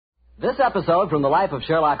This episode from the life of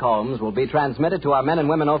Sherlock Holmes will be transmitted to our men and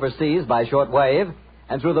women overseas by shortwave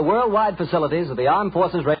and through the worldwide facilities of the Armed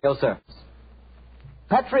Forces Radio Service.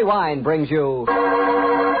 Petri Wine brings you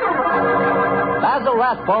Basil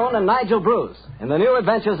Rathbone and Nigel Bruce in the new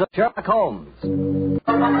adventures of Sherlock Holmes.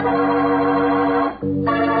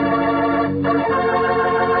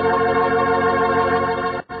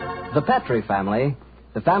 The Petri family,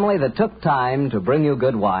 the family that took time to bring you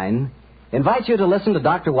good wine, invites you to listen to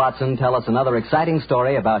Dr. Watson tell us another exciting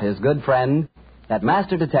story about his good friend, that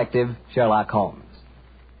master detective, Sherlock Holmes.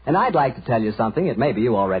 And I'd like to tell you something that maybe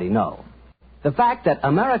you already know. The fact that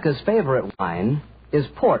America's favorite wine is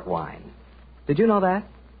port wine. Did you know that?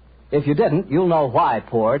 If you didn't, you'll know why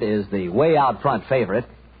port is the way out front favorite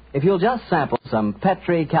if you'll just sample some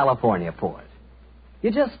Petri California port.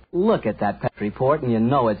 You just look at that Petri port and you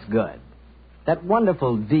know it's good. That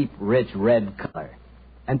wonderful, deep, rich red color.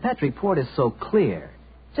 And Petri port is so clear.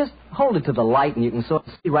 Just hold it to the light and you can sort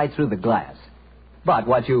of see right through the glass. But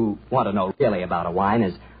what you want to know really about a wine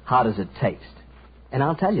is how does it taste? And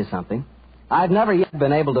I'll tell you something. I've never yet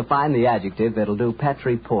been able to find the adjective that'll do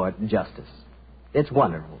Petri port justice. It's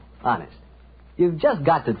wonderful, honest. You've just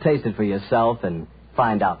got to taste it for yourself and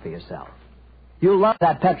find out for yourself. You'll love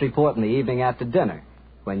that Petri port in the evening after dinner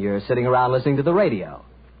when you're sitting around listening to the radio.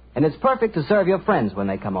 And it's perfect to serve your friends when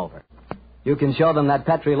they come over. You can show them that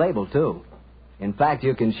Petri label, too. In fact,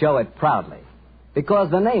 you can show it proudly, because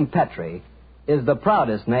the name Petri is the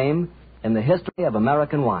proudest name in the history of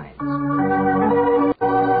American wines.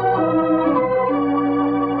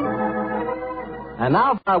 And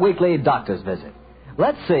now for our weekly doctor's visit.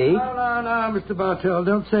 Let's see... No, Mr. Bartell,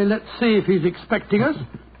 don't say let's see if he's expecting us.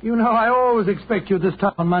 You know I always expect you this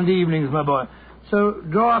time on Monday evenings, my boy. So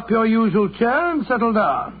draw up your usual chair and settle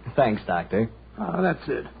down. Thanks, Doctor. That's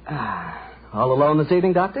it. All alone this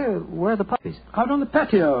evening, Doctor? Where are the puppies? Out on the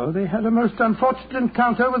patio. They had a most unfortunate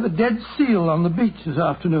encounter with a dead seal on the beach this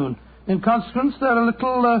afternoon. In consequence, they're a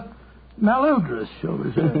little malodorous, shall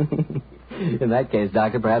we say. In that case,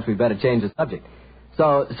 Doctor, perhaps we'd better change the subject.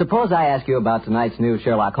 So, suppose I ask you about tonight's new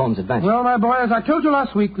Sherlock Holmes adventure. Well, my boy, as I told you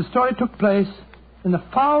last week, the story took place in the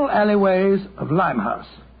foul alleyways of Limehouse.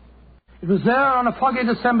 It was there on a foggy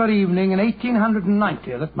December evening in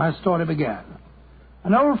 1890 that my story began.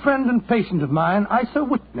 An old friend and patient of mine, Isa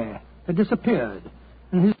Whitney, had disappeared,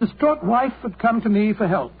 and his distraught wife had come to me for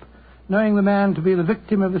help. Knowing the man to be the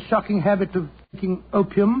victim of the shocking habit of taking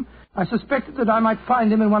opium, I suspected that I might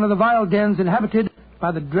find him in one of the vile dens inhabited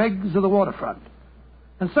by the dregs of the waterfront.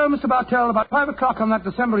 And so, Mr. Bartell, about 5 o'clock on that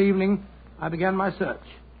December evening, I began my search.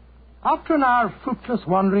 After an hour of fruitless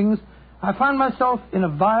wanderings, I found myself in a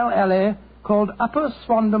vile alley called Upper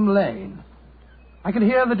Swandam Lane. I could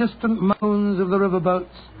hear the distant moans of the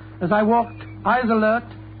riverboats as I walked, eyes alert,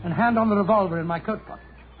 and hand on the revolver in my coat pocket.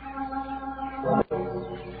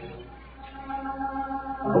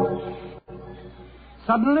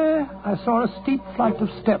 Suddenly, I saw a steep flight of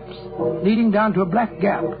steps leading down to a black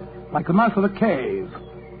gap, like the mouth of a cave.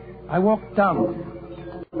 I walked down them.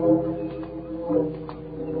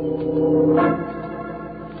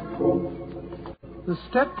 The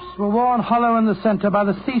steps were worn hollow in the center by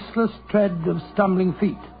the ceaseless tread of stumbling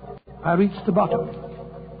feet. I reached the bottom.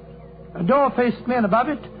 A door faced me, and above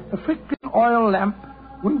it, a flickering oil lamp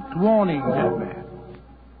winked warnings at me.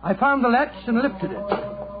 I found the latch and lifted it.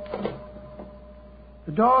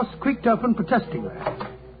 The door squeaked open protestingly.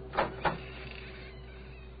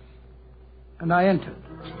 And I entered.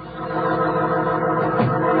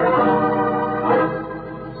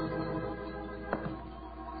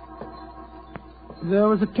 There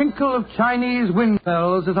was a tinkle of Chinese wind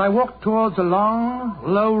bells as I walked towards a long,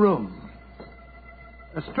 low room.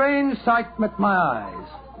 A strange sight met my eyes.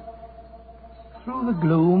 Through the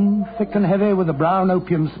gloom, thick and heavy with the brown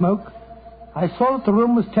opium smoke, I saw that the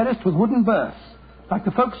room was terraced with wooden berths, like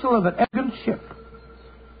the forecastle of an elegant ship.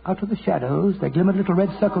 Out of the shadows, there glimmered little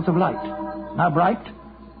red circles of light, now bright,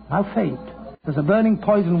 now faint, as the burning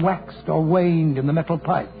poison waxed or waned in the metal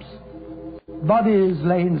pipes. Bodies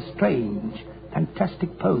lay in strange,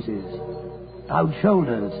 fantastic poses. Bowed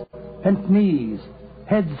shoulders, bent knees,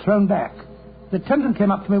 heads thrown back. The attendant came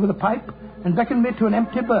up to me with a pipe and beckoned me to an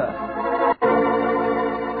empty berth.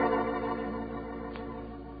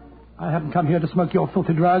 I haven't come here to smoke your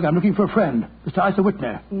filthy drug. I'm looking for a friend, Mr. Isa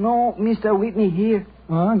Whitney. No, Mr. Whitney here.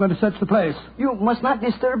 Well, I'm going to search the place. You must not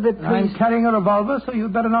disturb it, please. I'm carrying a revolver, so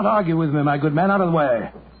you'd better not argue with me, my good man. Out of the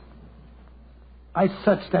way. I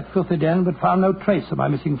searched that filthy den, but found no trace of my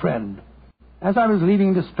missing friend. As I was leaving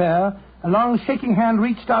in despair, a long shaking hand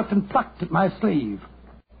reached out and plucked at my sleeve.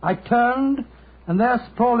 I turned, and there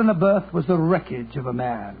sprawled in a berth was the wreckage of a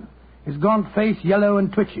man, his gaunt face yellow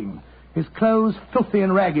and twitching, his clothes filthy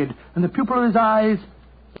and ragged, and the pupil of his eyes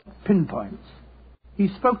pinpoints. He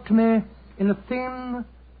spoke to me in a thin,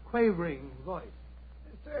 quavering voice.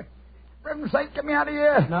 For heaven's sake, get me out of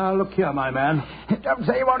here. Now, look here, my man. Don't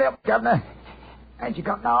say you won't help, Governor. Ain't you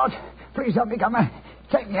got an heart? Please help me, Governor.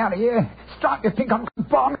 Take me out of here. Strike your pink on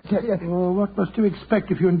bomb, I tell you. Oh, what must you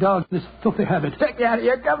expect if you indulge in this filthy habit? Take me out of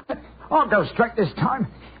here, Governor. I'll go straight this time.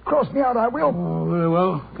 Cross me out, I will. Oh, very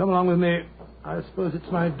well. Come along with me. I suppose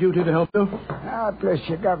it's my duty to help you. Ah, bless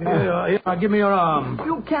you, Governor. Here, now, give me your arm.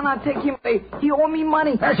 You cannot take him away. He owe me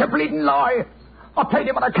money. That's a bleeding lie. I paid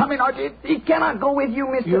him when I come in, I did. He cannot go with you,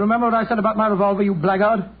 mister. You remember what I said about my revolver, you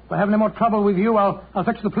blackguard? If I have any more trouble with you, I'll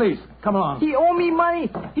fetch the police. Come along. He owe me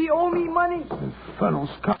money. He owe me money. Infernal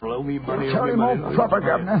scoundrel, owe me money. Tell him all proper,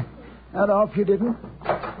 Governor. That off you didn't.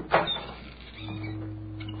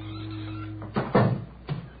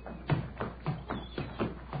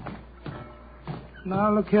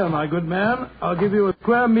 Now, look here, my good man. I'll give you a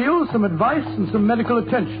square meal, some advice, and some medical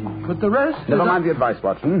attention. But the rest... Never mind the advice,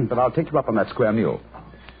 Watson, but I'll take you up on that square meal.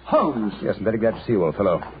 Holmes. Yes, I'm very glad to see you, old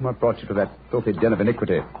fellow. What brought you to that filthy den of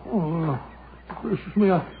iniquity? Oh, gracious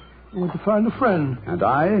me, I want to find a friend. And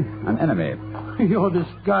I, an enemy. Your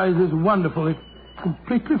disguise is wonderful. It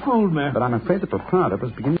completely fooled me. But I'm afraid the proprietor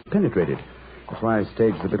was beginning to penetrate it. That's why I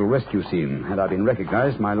staged the little rescue scene. Had I been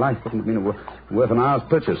recognized, my life wouldn't have been worth an hour's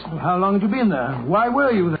purchase. Well, how long had you been there? Why were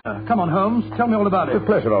you there? Come on, Holmes. Tell me all about it. With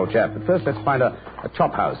pleasure, old chap. But first, let's find a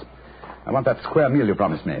chop house. I want that square meal you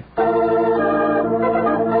promised me.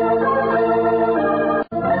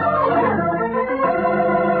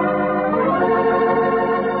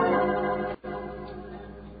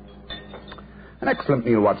 An excellent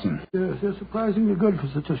meal, Watson. Yes, you're surprisingly good for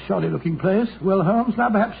such a shoddy-looking place. Well, Holmes, now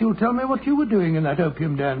perhaps you'll tell me what you were doing in that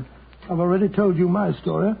opium den. I've already told you my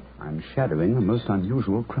story. I'm shadowing a most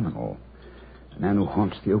unusual criminal. A man who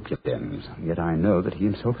haunts the opium dens. Yet I know that he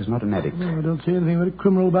himself is not an addict. Well, I don't see anything very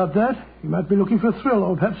criminal about that. He might be looking for a thrill,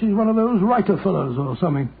 or perhaps he's one of those writer fellows or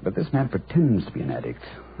something. But this man pretends to be an addict.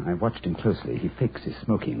 I watched him closely. He fakes his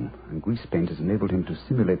smoking, and grease paint has enabled him to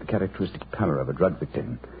simulate the characteristic pallor of a drug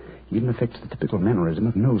victim. He even affects the typical mannerism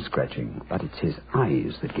of nose-scratching, but it's his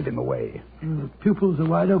eyes that give him away. The pupils are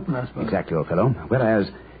wide open, I suppose. Exactly, old fellow. Whereas,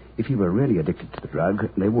 if he were really addicted to the drug,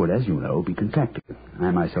 they would, as you know, be contracted.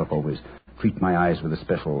 I myself always treat my eyes with a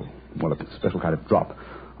special kind of drop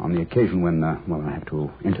on the occasion when, I have to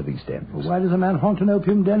enter these dens. Well, why does a man haunt an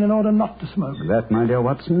opium den in order not to smoke? That, my dear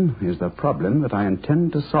Watson, is the problem that I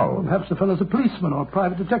intend to solve. Well, perhaps the fellow's a policeman or a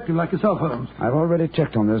private detective like yourself, Holmes. I've already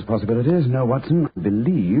checked on those possibilities. No, Watson, I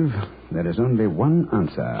believe there is only one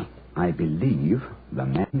answer. I believe the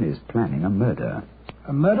man is planning a murder.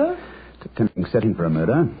 A murder? It's a tempting setting for a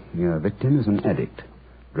murder. Your victim is an addict,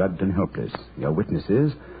 drugged and helpless. Your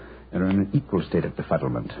witnesses are in an equal state of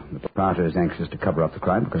befuddlement. The proprietor is anxious to cover up the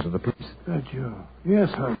crime because of the police. Yes,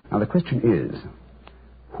 Holmes. Now, the question is,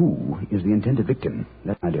 who is the intended victim?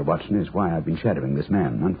 That, my dear Watson, is why I've been shadowing this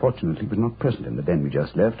man. Unfortunately, he was not present in the den we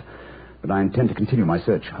just left, but I intend to continue my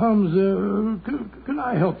search. Holmes, can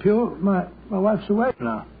I help you? My wife's away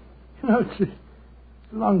now. You know, it's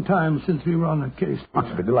a long time since we were on a case. I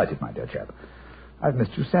shall be delighted, my dear chap. I've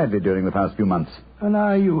missed you sadly during the past few months. And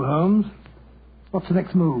are you, Holmes? What's the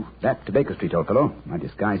next move? Back to Baker Street, old fellow. My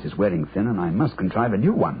disguise is wearing thin, and I must contrive a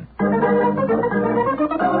new one.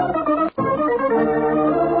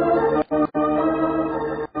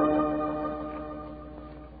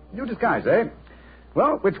 New disguise, eh?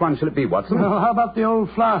 Well, which one shall it be, Watson? Well, how about the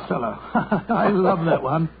old flower seller? I love that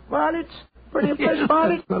one. Well, it's pretty pleasant,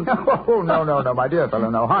 Barney. Oh, no, my dear fellow,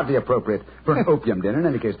 no. Hardly appropriate for an opium den. In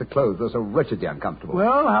any case, the clothes are so wretchedly uncomfortable.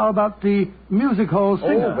 Well, how about the music hall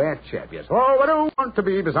singer? Oh, that chap, yes. Oh, I don't want to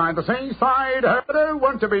be beside the seaside. I don't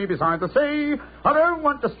want to be beside the sea. I don't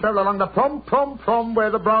want to stroll along the prom, where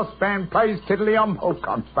the brass band plays tiddly-um. Oh,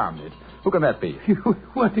 confound it. Who can that be? You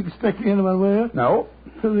weren't expecting anyone, were you? No.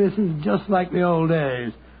 Well, this is just like the old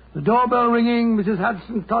days. The doorbell ringing, Mrs.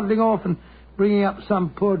 Hudson toddling off and bringing up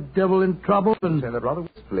some poor devil in trouble and... Say that rather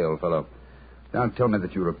wistfully, old fellow. Don't tell me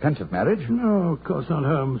that you repent of marriage. No, of course not,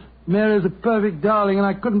 Holmes. Mary's a perfect darling, and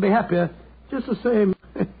I couldn't be happier. Just the same.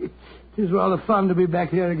 It is rather fun to be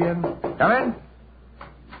back here again. Come in.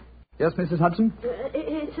 Yes, Mrs. Hudson?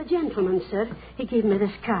 It's a gentleman, sir. He gave me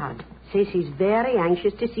this card. Says he's very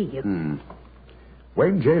anxious to see you.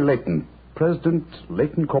 Wayne J. Leyton, President,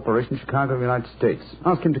 Leyton Corporation, Chicago, United States.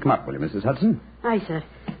 Ask him to come up, will you, Mrs. Hudson? Aye, sir.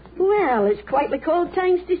 Well, it's quite the cold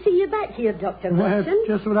times to see you back here, Dr. Watson. That's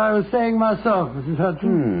just what I was saying myself, Mrs.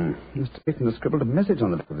 Hudson. Mr. Leyton has scribbled a message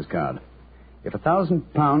on the back of his card. If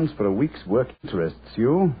 £1,000 for a week's work interests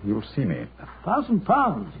you, you'll see me.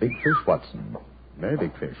 £1,000? Big fish, Watson. Very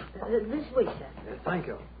big fish. This way, sir. Thank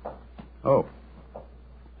you. Oh.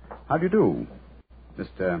 How do you do,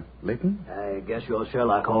 Mr. Leyton? I guess you're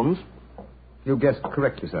Sherlock Holmes. You guessed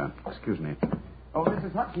correctly, sir. Excuse me. Oh,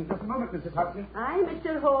 Mrs. Hudson. Just a moment, Mrs. Hudson. Hi,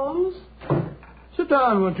 Mr. Holmes. Sit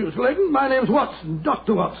down, won't you, Leyton? My name's Watson,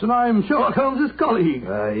 Dr. Watson. I'm Sherlock Holmes' colleague.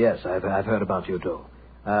 Yes, I've heard about you, too.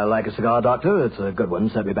 Like a cigar, Doctor? It's a good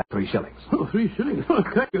one. Send me back 3 shillings. Oh, 3 shillings. Oh,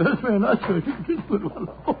 thank you. That's very nice of you. Just a good one.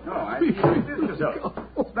 Oh, No, I see you introduced yourself.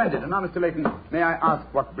 Splendid. And now, Mr. Leyton, may I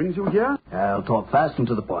ask what brings you here? I'll talk fast and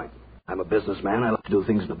to the point. I'm a businessman. I like to do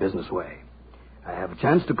things in a business way. I have a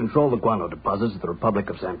chance to control the guano deposits of the Republic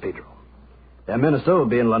of San Pedro. Their minister will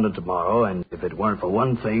be in London tomorrow, and if it weren't for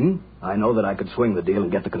one thing, I know that I could swing the deal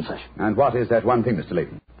and get the concession. And what is that one thing, Mr.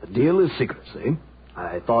 Leyton? The deal is secret, see?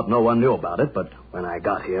 I thought no one knew about it, but when I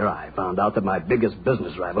got here, I found out that my biggest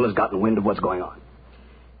business rival has gotten wind of what's going on.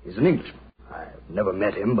 He's an Englishman. I've never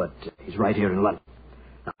met him, but he's right here in London.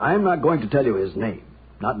 Now, I'm not going to tell you his name,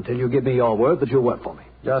 not until you give me your word that you'll work for me.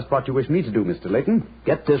 Just what you wish me to do, Mr. Leyton.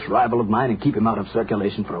 Get this rival of mine and keep him out of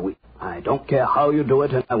circulation for a week. I don't care how you do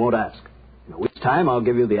it, and I won't ask. In a week's time, I'll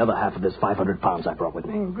give you the other half of this 500 pounds I brought with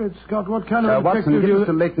me. Oh, great Scott. What kind of Watson, detective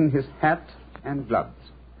give Mr. Leyton his hat and gloves.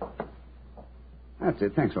 That's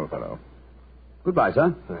it. Thanks, old fellow. Goodbye, sir.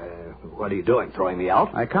 What are you doing, throwing me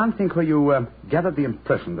out? I can't think where you gathered the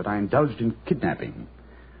impression that I indulged in kidnapping.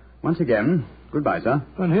 Once again, goodbye, sir.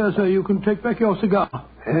 And here, sir, you can take back your cigar.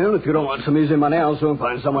 Well, if you don't want some easy money, I'll soon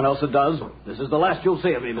find someone else that does. This is the last you'll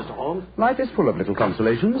see of me, Mr. Holmes. Life is full of little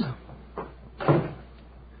consolations.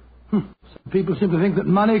 Some people seem to think that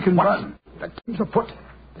money can buy... Watson, that seems afoot.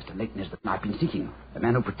 Mr. Leyton is the man I've been seeking. The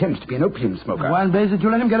man who pretends to be an opium smoker. Why in blazes did you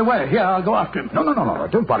let him get away? Here, I'll go after him. No.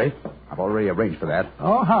 Don't worry. I've already arranged for that.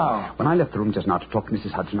 Oh, how? When I left the room just now to talk to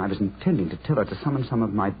Mrs. Hudson, I was intending to tell her to summon some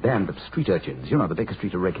of my band of street urchins. You know, the Baker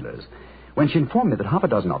Street irregulars. When she informed me that half a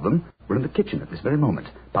dozen of them were in the kitchen at this very moment,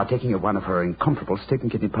 partaking of one of her incomparable steak and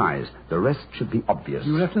kidney pies. The rest should be obvious.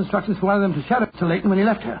 You left instructions for one of them to shadow Mr. Leyton when he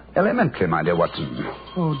left here. Elementary, my dear Watson.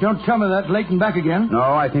 Oh, don't tell me that Leyton back again. No,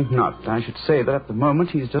 I think not. I should say that at the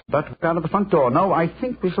moment he's just about to go out of the front door. No, I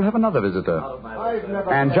think we shall have another visitor.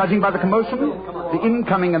 And judging by the commotion, the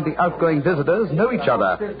incoming and the outgoing visitors know each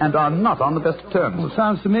other and are not on the best of terms. Well,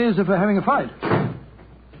 sounds to me as if we're having a fight.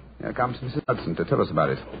 Here comes Mrs. Hudson to tell us about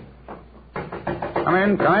it. Come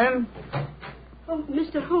in. Oh,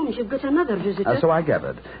 Mr. Holmes, you've got another visitor. So I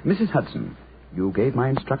gathered. Mrs. Hudson, you gave my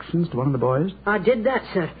instructions to one of the boys? I did that,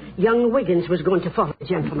 sir. Young Wiggins was going to follow the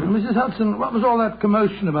gentleman. Mrs. Hudson, what was all that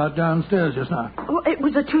commotion about downstairs just now? Oh, it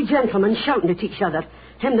was the 2 gentlemen shouting at each other.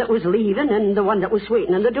 Him that was leaving and the one that was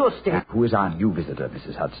waiting on the doorstep. Who is our new visitor,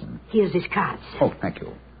 Mrs. Hudson? Here's his card, sir. Oh, thank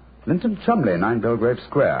you. Linton Chumley, 9 Belgrave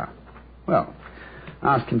Square. Well,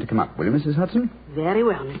 ask him to come up, will you, Mrs. Hudson? Very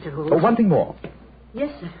well, Mr. Holmes. Oh, one thing more. Yes,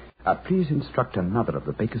 sir. Please instruct another of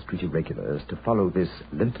the Baker Street irregulars to follow this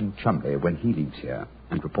Linton Chumley when he leaves here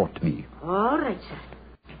and report to me. All right,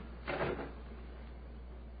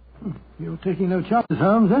 sir. You're taking no chances,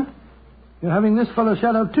 Holmes, eh? You're having this fellow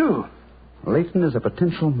shadowed, too. Leyton is a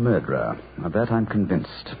potential murderer. Of that I'm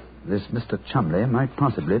convinced. This Mr. Chumley might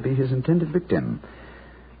possibly be his intended victim.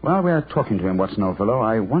 While we're talking to him, Watson, old fellow,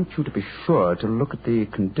 I want you to be sure to look at the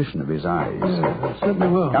condition of his eyes. Yes, I certainly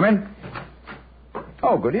will. Come in.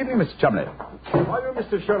 Oh, good evening, Mr. Chumley. Are you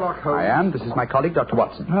Mr. Sherlock Holmes? I am. This is my colleague, Dr.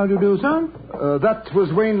 Watson. How do you do, sir? That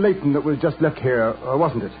was Wayne Leyton that was just left here,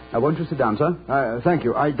 wasn't it? Won't you sit down, sir? Thank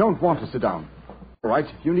you. I don't want to sit down. All right,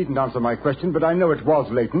 you needn't answer my question, but I know it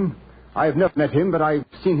was Leyton. I've never met him, but I've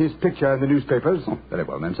seen his picture in the newspapers. Oh, very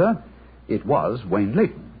well, then, sir. It was Wayne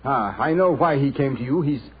Leyton. I know why he came to you.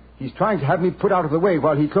 He's trying to have me put out of the way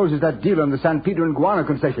while he closes that deal on the San Pedro and Guana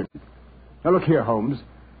concession. Now, look here, Holmes.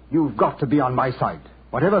 You've got to be on my side.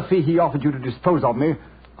 Whatever fee he offered you to dispose of me,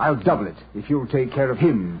 I'll double it if you'll take care of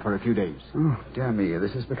him for a few days. Oh, dear me,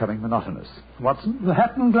 this is becoming monotonous. Watson? The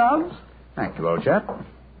hat and gloves? Thank you, old chap.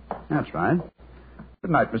 That's right.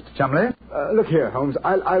 Good night, Mr. Chumley. Look here, Holmes.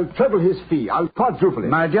 I'll treble his fee. I'll quadruple it.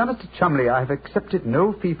 My dear Mr. Chumley, I have accepted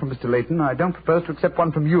no fee from Mr. Leyton. I don't propose to accept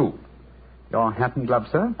one from you. Your hat and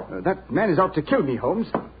gloves, sir? That man is out to kill me, Holmes.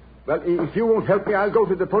 Well, if you won't help me, I'll go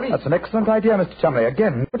to the police. That's an excellent idea, Mr. Chumley.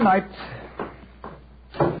 Again, good night.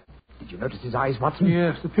 Did you notice his eyes, Watson?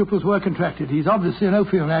 Yes, the pupils were contracted. He's obviously an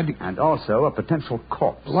opium addict. And also a potential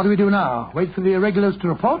corpse. What do we do now? Wait for the irregulars to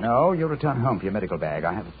report? No, you'll return home for your medical bag.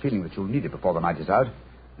 I have a feeling that you'll need it before the night is out.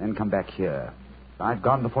 Then come back here. If I've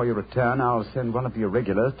gone before you return, I'll send one of the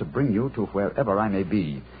irregulars to bring you to wherever I may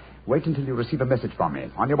be. Wait until you receive a message from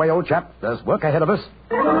me. On your way, old chap. There's work ahead of us.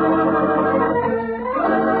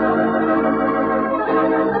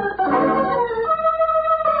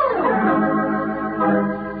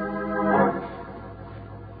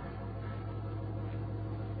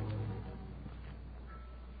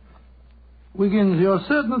 Wiggins, you're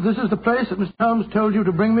certain that this is the place that Mr. Holmes told you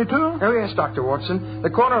to bring me to? Oh, yes, Dr. Watson. The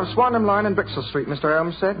corner of Swanham Line and Brixton Street, Mr.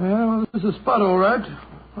 Holmes said. Yeah, well, this is the spot, all right.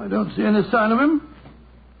 I don't see any sign of him.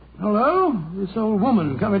 Hello? This old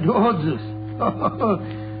woman coming towards us.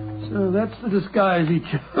 So that's the disguise he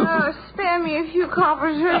chose. Oh, spare me a few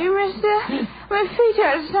coppers, will you, mister? My feet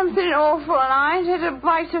hurt something awful, and I ain't had a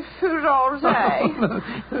bite of food all day.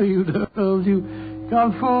 No, you don't. You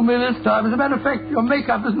can't fool me this time. As a matter of fact, your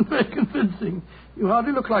makeup isn't very convincing. You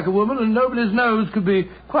hardly look like a woman, and nobody's nose could be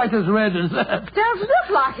quite as red as that. Don't look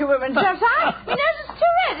like a woman, don't I? Your nose is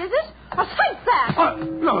too red, is it? I'll take that.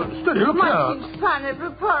 No, steady, look Might here. seem funny,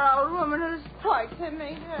 but poor old woman who's quite to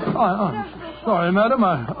me. I'm sorry, madam.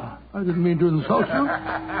 I didn't mean to insult you.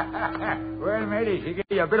 Well, matey, she gave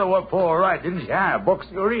you a bit of what for, all right, didn't she? Ah,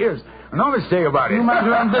 boxed your ears. No mistake about it. You mind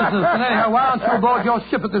your own business. And anyhow, why aren't you aboard your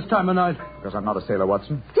ship at this time of night? Because I'm not a sailor,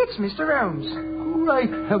 Watson. It's Mr. Holmes.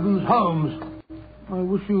 Great heavens, Holmes. I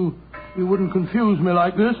wish you wouldn't confuse me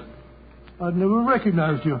like this. I'd never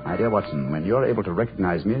recognized you. My dear Watson, when you're able to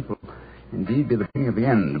recognize me, it will indeed be the beginning of the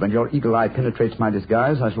end. When your eagle eye penetrates my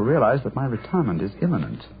disguise, I shall realize that my retirement is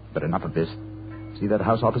imminent. But enough of this. See that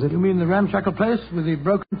house opposite? You mean the ramshackle place with the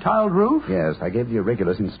broken tiled roof? Yes, I gave the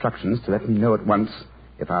irregulars instructions to let me know at once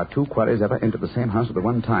if our two quarries ever enter the same house at the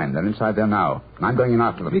one time. They're inside there now, and I'm going in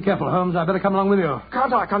after them. Be careful, Holmes. I'd better come along with you.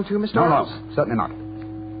 Can't I come too, Mr. No, Holmes? certainly not.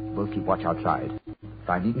 We'll keep watch outside. If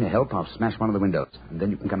I need any help, I'll smash one of the windows, and then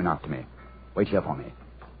you can come in after me. Wait here for me.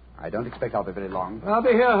 I don't expect I'll be very long. I'll be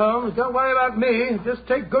here, Holmes. Don't worry about me. Just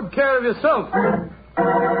take good care of yourself.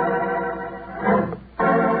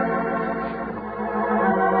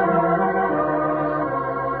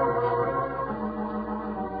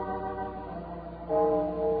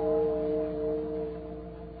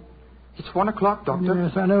 It's 1 o'clock, Doctor.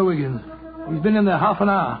 Yes, I know, Wiggins. He's been in there half an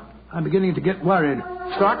hour. I'm beginning to get worried.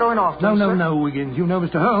 Start going after him, sir. No, Wiggins. You know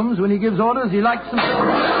Mr. Holmes. When he gives orders, he likes them.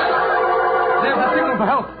 There's the signal for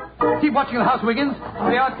help. Keep watching the house, Wiggins. I'll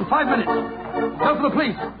be out in 5 minutes. Go for the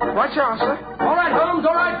police. Right you are, sir. All right, Holmes,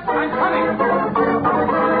 all right. I'm coming.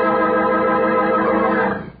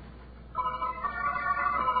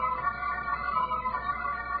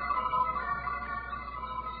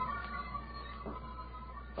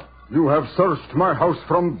 You have searched my house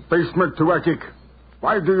from basement to attic.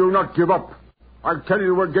 Why do you not give up? I tell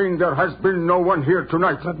you again, there has been no one here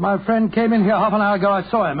tonight. But my friend came in here half an hour ago. I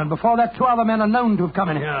saw him, and before that, 2 other men are known to have come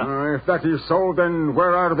in here. If that is so, then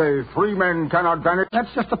where are they? 3 men cannot vanish.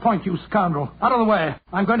 That's just the point, you scoundrel. Out of the way.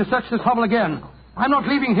 I'm going to search this hovel again. I'm not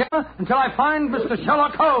leaving here until I find Mr.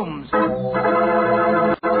 Sherlock Holmes.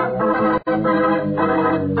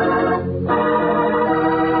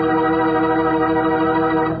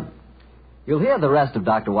 You'll hear the rest of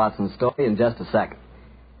Dr. Watson's story in just a second.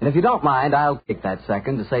 And if you don't mind, I'll take that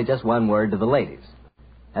second to say just one word to the ladies.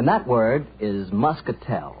 And that word is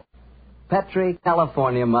muscatel. Petri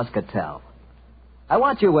California Muscatel. I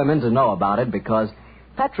want you women to know about it because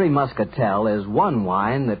Petri Muscatel is one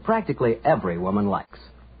wine that practically every woman likes.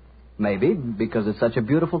 Maybe because it's such a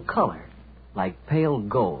beautiful color, like pale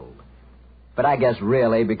gold. But I guess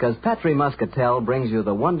really because Petri Muscatel brings you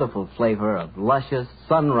the wonderful flavor of luscious,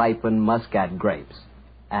 sun-ripened muscat grapes.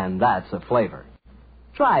 And that's a flavor.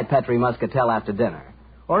 Try Petri Muscatel after dinner,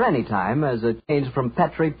 or any time as a change from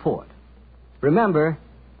Petri Port. Remember,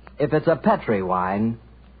 if it's a Petri wine,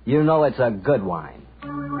 you know it's a good wine.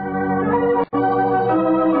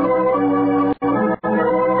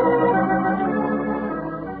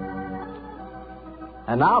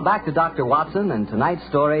 And now back to Dr. Watson and tonight's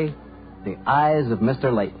story, The Eyes of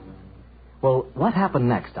Mr. Leyton. Well, what happened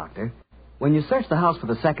next, Doctor? When you searched the house for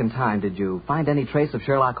the second time, did you find any trace of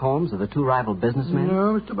Sherlock Holmes or the 2 rival businessmen?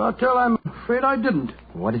 No, Mr. Bartell, I'm afraid I didn't.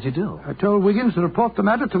 What did you do? I told Wiggins to report the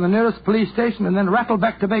matter to the nearest police station and then rattle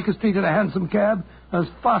back to Baker Street in a hansom cab as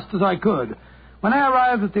fast as I could. When I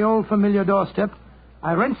arrived at the old familiar doorstep,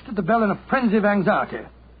 I wrenched at the bell in a frenzy of anxiety.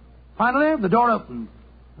 Finally, the door opened,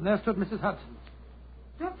 and there stood Mrs. Hudson.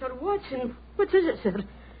 Dr. Watson, what is it, sir?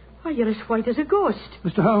 Why, you're as white as a ghost.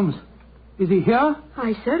 Mr. Holmes, is he here?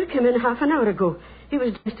 Aye, sir, came in half an hour ago. He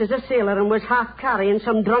was dressed as a sailor and was half carrying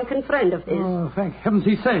some drunken friend of his. Oh, thank heavens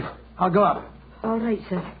he's safe. I'll go up. All right,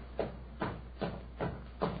 sir.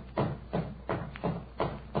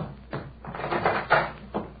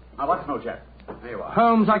 Now, what's no, Jack? There you are.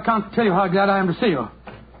 Holmes, I can't tell you how glad I am to see you.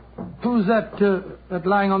 Who's that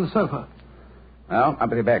lying on the sofa? Well, up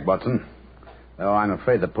with your back, Watson. Oh, I'm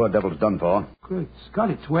afraid the poor devil's done for. Great Scott,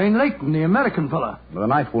 it's Wayne Leyton, the American fella. With a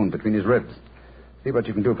knife wound between his ribs. See what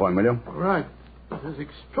you can do for him, will you? Right. This is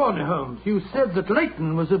extraordinary, Holmes. You said that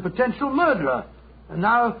Leyton was a potential murderer, and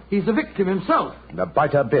now he's a victim himself. The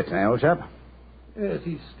biter bit, eh, old chap? Yes,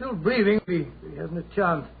 he's still breathing. He hasn't a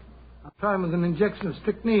chance. I'll try him with an injection of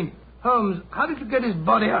strychnine. Holmes, how did you get his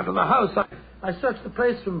body out of the house? I searched the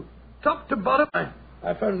place from top to bottom.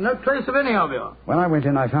 I found no trace of any of you. When I went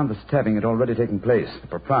in, I found the stabbing had already taken place. The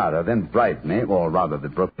proprietor then bribed me, or rather the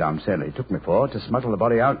broke-down sailor he took me for, to smuggle the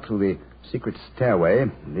body out through the secret stairway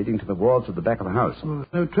leading to the walls of the back of the house. Well,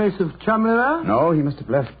 no trace of Chumley there? No, he must have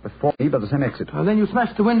left before me by the same exit. Well, then you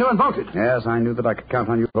smashed the window and bolted. Yes, I knew that I could count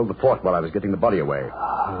on you to hold the fort while I was getting the body away.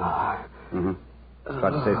 Try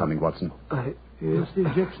to say something, Watson. Yes, the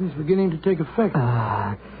injection's beginning to take effect.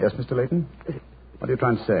 Yes, Mr. Leyton? What are you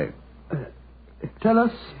trying to say? Tell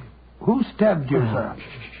us, who stabbed you, sir?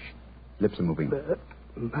 Lips are moving.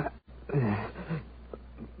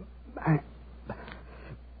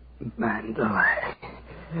 Mandalay.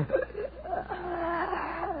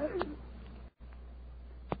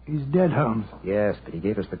 He's dead, Holmes. Yes, but he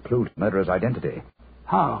gave us the clue to the murderer's identity.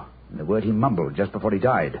 How? And the word he mumbled just before he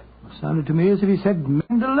died. Sounded to me as if he said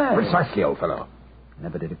Mandalay. Precisely, old fellow.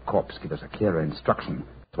 Never did a corpse give us a clearer instruction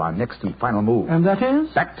to our next and final move. And that is?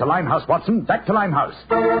 Back to Limehouse, Watson. Back to Limehouse.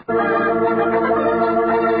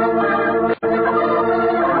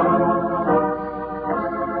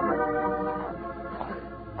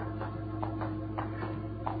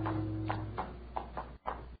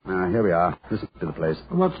 Here we are. Listen to the place.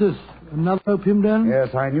 What's this? Another opium den?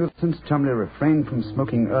 Yes, I knew that since Chumley refrained from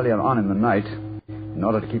smoking earlier on in the night, in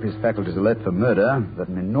order to keep his faculties alert for murder, that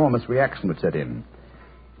an enormous reaction would set in.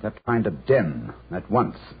 He'd have to find a den at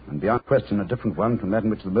once, and beyond question a different one from that in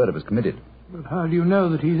which the murder was committed. But how do you know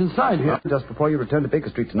that he's inside here? Just before you returned to Baker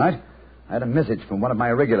Street tonight, I had a message from one of my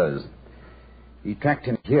irregulars. He tracked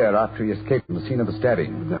him here after he escaped from the scene of the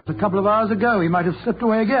stabbing. That was a couple of hours ago. He might have slipped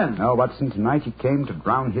away again. No, Watson, tonight he came to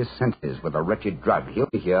drown his senses with a wretched drug. He'll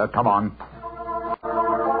be here. Come on.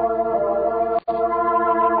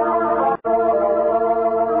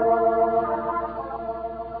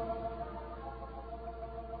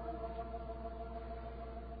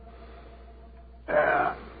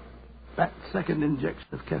 That second injection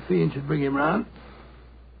of caffeine should bring him round.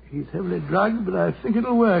 He's heavily drugged, but I think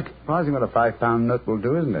it'll work. Surprising what a £5 note will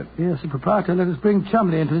do, isn't it? Yes, the proprietor let us bring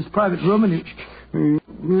Chumley into his private room, and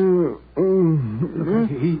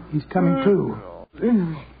he's coming to.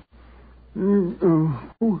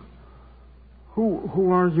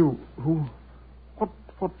 Who are you?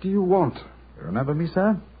 What do you want? You remember me,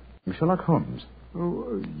 sir? I'm Sherlock Holmes.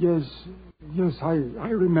 Oh, yes, I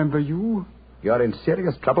remember you. You're in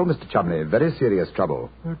serious trouble, Mr. Chumley. Very serious trouble.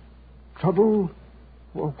 Trouble?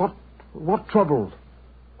 What trouble?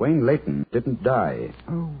 Wayne Leyton didn't die.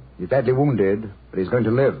 Oh. He's badly wounded, but he's going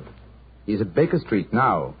to live. He's at Baker Street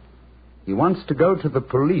now. He wants to go to the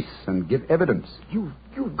police and give evidence.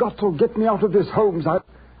 You've got to get me out of this, Holmes.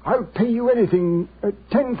 I'll pay you anything.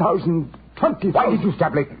 10,000, 20,000. Why did you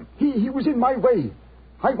stab Leyton? He was in my way.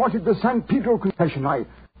 I wanted the San Pedro confession. I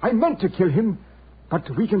meant to kill him. But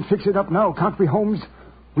we can fix it up now, can't we, Holmes?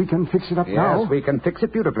 We can fix it up now. Yes, we can fix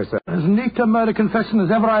it beautifully, sir. As neat a murder confession as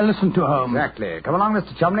ever I listened to, Holmes. Exactly. Come along,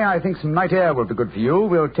 Mr. Chumley. I think some night air will be good for you.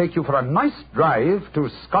 We'll take you for a nice drive to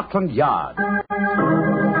Scotland Yard.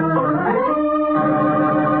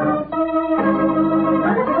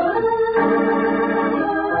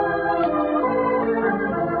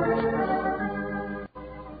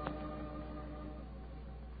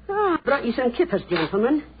 Brought you some kippers,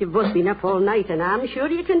 gentlemen. You've both been up all night, and I'm sure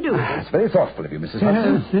you can do it. It's very thoughtful of you, Mrs.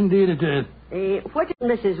 Hudson. Yes, indeed it is. What is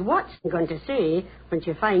Mrs. Watson going to say when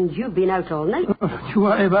she finds you've been out all night? Oh, don't you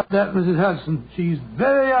worry about that, Mrs. Hudson. She's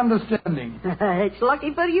very understanding. It's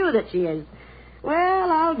lucky for you that she is.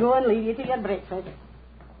 Well, I'll go and leave you to your breakfast.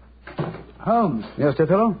 Holmes. Yes, dear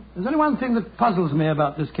fellow? There's only one thing that puzzles me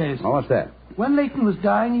about this case. Oh, what's that? When Leyton was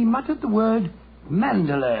dying, he muttered the word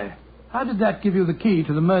Mandalay. How did that give you the key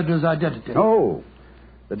to the murderer's identity? Oh,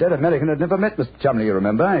 the dead American had never met Mr. Chumley, you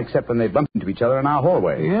remember, except when they bumped into each other in our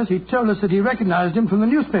hallway. Yes, he told us that he recognized him from the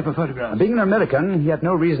newspaper photograph. And being an American, he had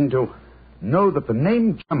no reason to know that the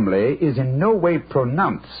name Chumley is in no way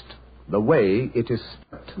pronounced the way it is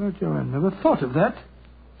spelled. But I never thought of that.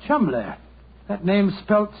 Chumley. That name's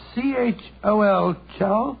spelt C-H-O-L,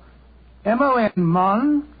 Chol, M-O-N,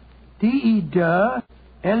 Mon, D-E-D-L-E-Y.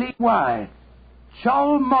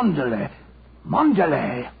 Chol Mondele.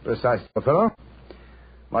 Mondele. Precisely, fellow.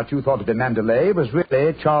 What you thought to be Mandalay was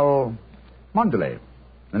really Chol Mondele,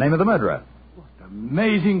 the name of the murderer. What an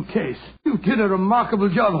amazing case. You did a remarkable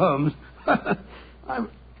job, Holmes.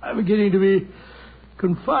 I'm beginning to be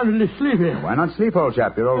confoundedly sleepy. Why not sleep, old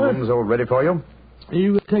chap? Your old room's all ready for you. Are you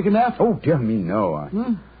going to take a nap? Oh, dear me, no.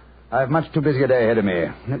 I have much too busy a day ahead of me.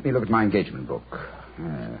 Let me look at my engagement book.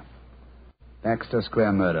 Baxter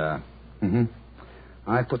Square murder.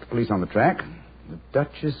 I put the police on the track. The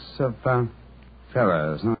Duchess of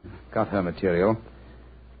Ferrers. Got her material.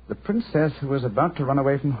 The princess who was about to run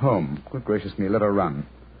away from home. Good gracious me, let her run.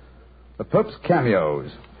 The Pope's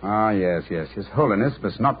cameos. Ah, yes. His Holiness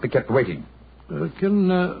must not be kept waiting.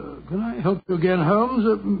 Can I help you again,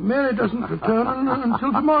 Holmes? Mary doesn't return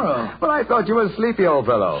until tomorrow. Well, I thought you were sleepy, old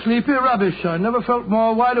fellow. Sleepy rubbish. I never felt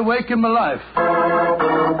more wide awake in my life.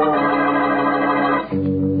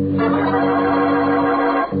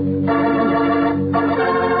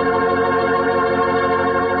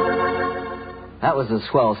 That was a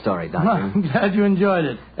swell story, Doctor. I'm glad you enjoyed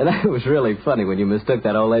it. And it was really funny when you mistook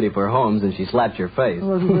that old lady for Holmes and she slapped your face. It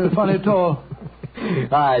wasn't very funny at all.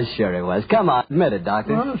 Sure it was. Come on, admit it,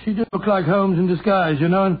 Doctor. Well, she did look like Holmes in disguise, you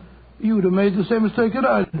know, and you would have made the same mistake that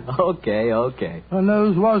I did. Okay. Her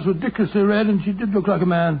nose was ridiculously red, and she did look like a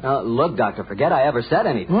man. Look, Doctor, forget I ever said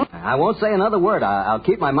anything. Huh? I won't say another word. I'll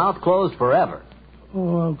keep my mouth closed forever.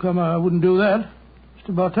 Oh, come on, I wouldn't do that.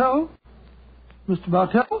 Mr. Bartell? Mr.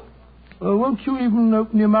 Bartell? Won't you even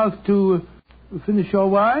open your mouth to finish your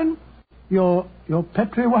wine? Your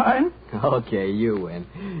Petri wine? Okay, you win.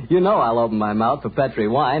 You know I'll open my mouth for Petri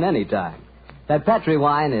wine anytime. That Petri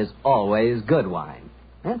wine is always good wine.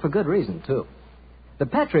 And for good reason, too. The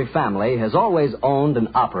Petri family has always owned and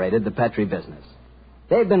operated the Petri business.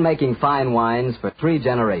 They've been making fine wines for 3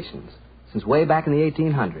 generations, since way back in the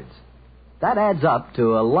 1800s. That adds up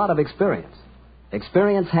to a lot of experience.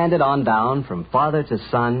 Experience handed on down from father to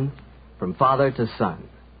son, from father to son.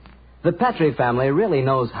 The Petri family really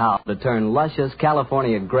knows how to turn luscious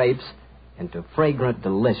California grapes into fragrant,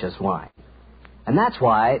 delicious wine. And that's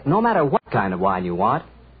why, no matter what kind of wine you want,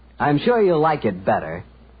 I'm sure you'll like it better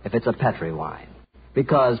if it's a Petri wine.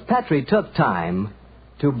 Because Petri took time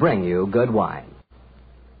to bring you good wine.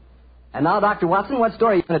 And now, Dr. Watson, what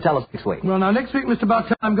story are you going to tell us next week? Well, now, next week, Mr.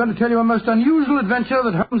 Bartell, I'm going to tell you a most unusual adventure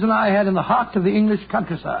that Holmes and I had in the heart of the English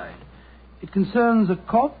countryside. It concerns a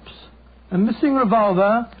corpse, a missing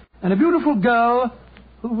revolver, and a beautiful girl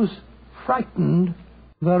who was frightened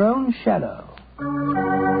of her own shadow.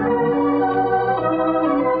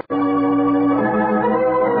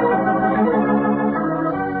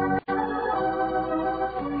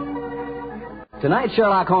 Tonight's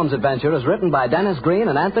Sherlock Holmes adventure is written by Dennis Green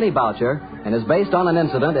and Anthony Boucher and is based on an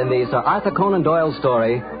incident in the Sir Arthur Conan Doyle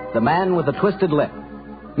story, The Man with the Twisted Lip.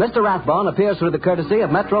 Mr. Rathbone appears through the courtesy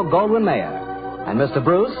of Metro-Goldwyn-Mayer, and Mr.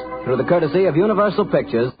 Bruce through the courtesy of Universal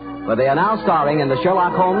Pictures, where they are now starring in the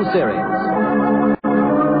Sherlock Holmes series.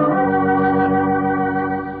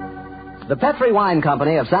 The Petri Wine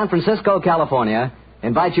Company of San Francisco, California,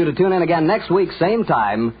 invites you to tune in again next week, same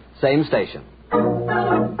time, same station.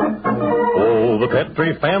 Oh, the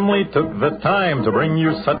Petri family took the time to bring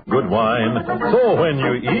you such good wine. So when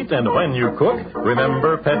you eat and when you cook,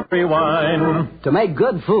 remember Petri wine. To make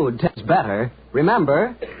good food taste better,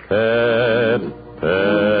 remember...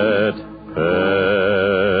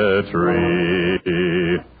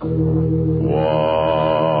 Petri wine.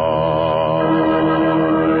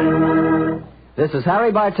 This is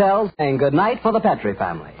Harry Bartell saying good night for the Petri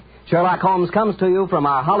family. Sherlock Holmes comes to you from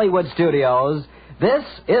our Hollywood studios. This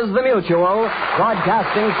is the Mutual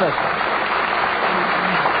Broadcasting System.